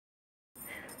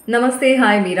Namaste,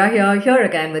 hi, Meera here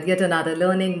again with yet another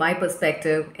learning my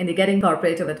perspective in the Getting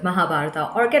Cooperative with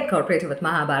Mahabharata or Get Cooperative with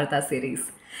Mahabharata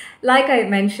series. Like I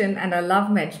mentioned, and I love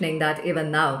mentioning that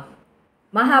even now,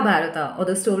 Mahabharata or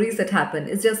the stories that happen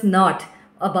is just not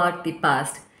about the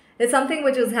past. It's something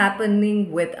which is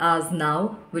happening with us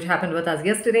now, which happened with us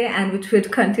yesterday, and which will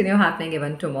continue happening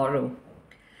even tomorrow.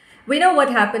 We know what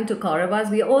happened to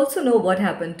Kauravas, we also know what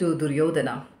happened to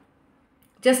Duryodhana.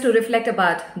 Just to reflect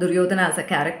about Duryodhana as a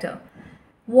character.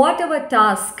 Whatever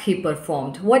task he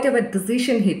performed, whatever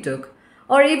decision he took,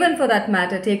 or even for that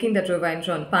matter, taking that revenge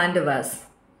on Pandavas,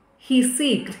 he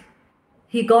seeked,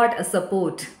 he got a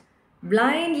support.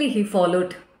 Blindly he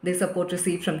followed the support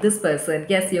received from this person.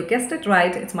 Yes, you guessed it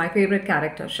right, it's my favorite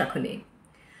character, Shakuni.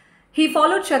 He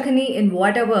followed Shakuni in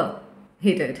whatever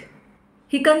he did.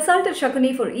 He consulted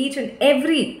Shakuni for each and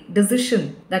every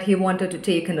decision that he wanted to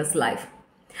take in his life.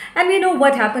 And we know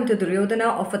what happened to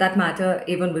Duryodhana, or for that matter,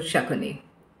 even with Shakuni.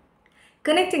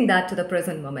 Connecting that to the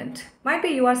present moment. Might be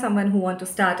you are someone who want to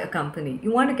start a company.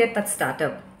 You want to get that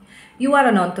startup. You are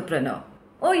an entrepreneur.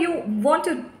 Or you want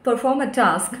to perform a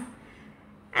task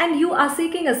and you are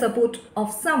seeking a support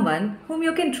of someone whom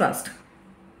you can trust.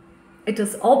 It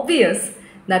is obvious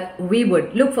that we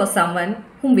would look for someone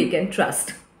whom we can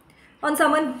trust. On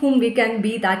someone whom we can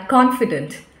be that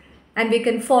confident and we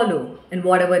can follow in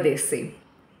whatever they say,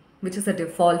 which is a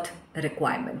default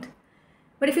requirement.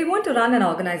 But if you want to run an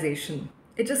organization,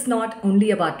 it is not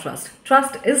only about trust.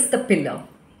 Trust is the pillar,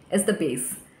 is the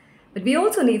base. But we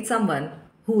also need someone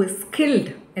who is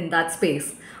skilled in that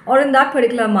space or in that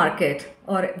particular market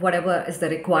or whatever is the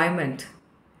requirement.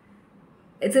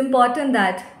 It's important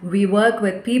that we work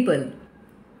with people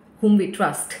whom we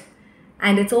trust.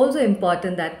 And it's also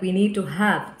important that we need to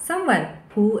have someone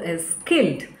who is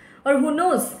skilled or who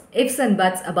knows ifs and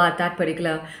buts about that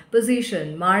particular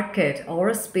position, market, or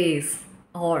a space,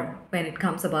 or when it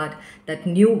comes about that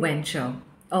new venture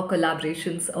or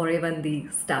collaborations or even the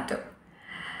startup.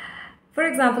 For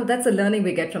example, that's a learning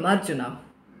we get from Arjuna.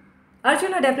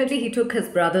 Arjuna definitely he took his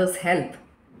brother's help.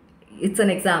 It's an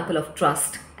example of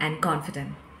trust and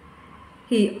confidence.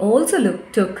 He also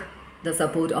took the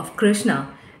support of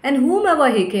Krishna and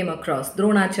whomever he came across,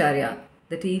 Dronacharya,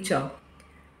 the teacher.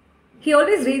 He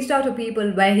always reached out to people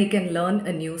where he can learn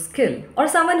a new skill or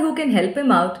someone who can help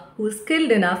him out, who is skilled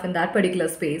enough in that particular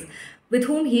space, with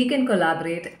whom he can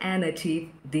collaborate and achieve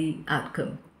the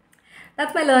outcome.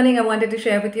 That's my learning I wanted to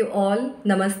share with you all.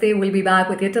 Namaste. We'll be back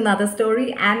with yet another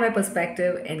story and my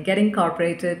perspective in Getting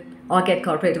Corporated or Get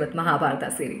Corporated with Mahabharata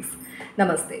series.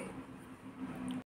 Namaste.